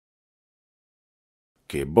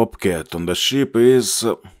Okay, Bobcat on the ship is...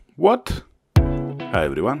 what? Hi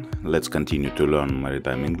everyone, let's continue to learn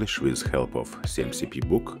Maritime English with help of SMCP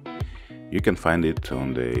book. You can find it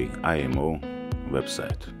on the IMO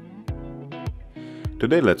website.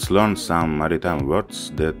 Today let's learn some maritime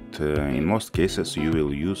words that in most cases you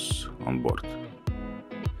will use on board.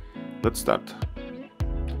 Let's start.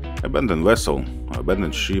 Abandoned vessel,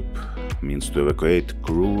 abandoned ship means to evacuate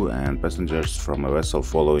crew and passengers from a vessel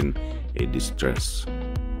following a distress.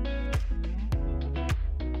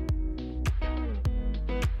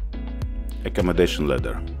 Accommodation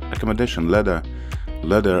ladder. Accommodation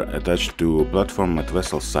ladder attached to a platform at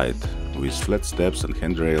vessel site with flat steps and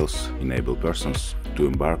handrails enable persons to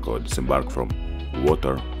embark or disembark from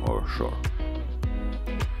water or shore.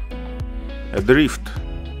 Adrift.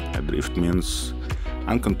 Adrift means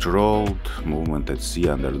uncontrolled movement at sea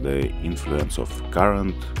under the influence of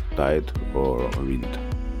current, tide or wind.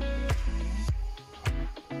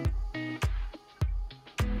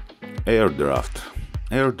 Air draft.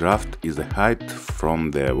 Air draft is the height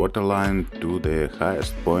from the waterline to the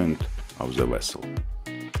highest point of the vessel.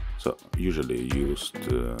 So usually used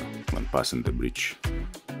when passing the bridge.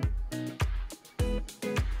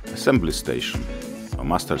 Assembly station or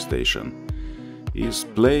master station is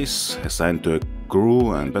place assigned to a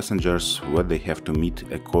crew and passengers where they have to meet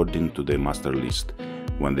according to the master list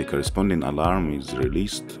when the corresponding alarm is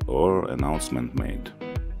released or announcement made.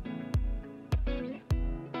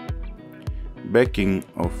 Backing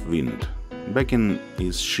of wind. Backing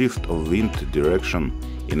is shift of wind direction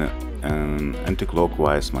in an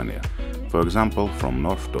anti-clockwise manner, for example from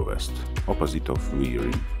north to west, opposite of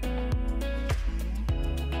veering.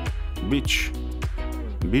 Beach.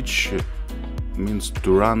 Beach means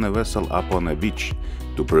to run a vessel up on a beach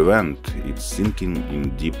to prevent it sinking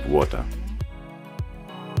in deep water.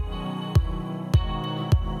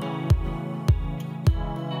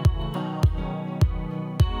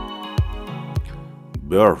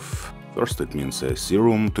 Berth. First it means a sea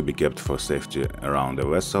room to be kept for safety around a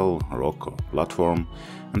vessel, rock or platform,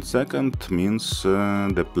 and second means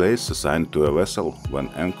the place assigned to a vessel when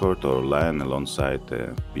anchored or lying alongside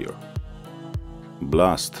a pier.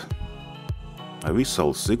 Blast. A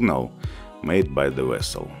whistle signal made by the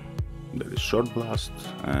vessel. There is short blast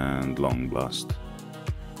and long blast.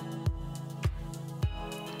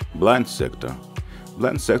 Blind sector.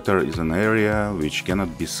 Blind sector is an area which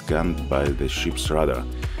cannot be scanned by the ship's radar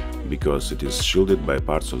because it is shielded by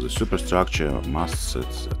parts of the superstructure, masts,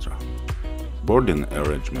 etc. Boarding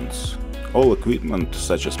arrangements. All equipment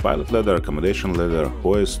such as pilot ladder, accommodation ladder,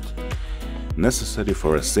 hoist, necessary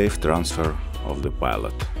for a safe transfer of the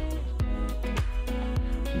pilot.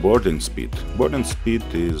 Boarding speed. Boarding speed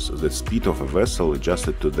is the speed of a vessel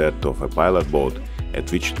adjusted to that of a pilot boat at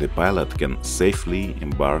which the pilot can safely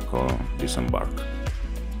embark or disembark.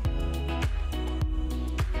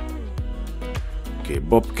 Okay,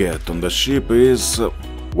 Bobcat on the ship is...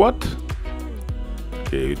 what?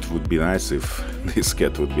 Okay, it would be nice if this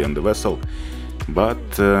cat would be on the vessel,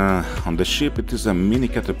 but on the ship it is a mini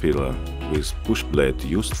caterpillar with push blade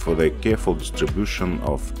used for the careful distribution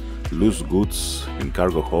of loose goods in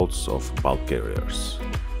cargo holds of bulk carriers.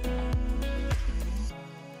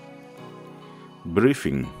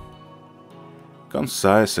 Briefing.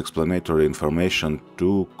 Concise explanatory information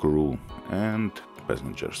to crew and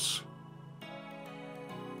passengers.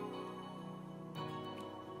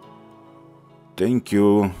 Thank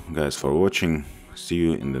you guys for watching. See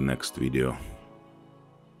you in the next video.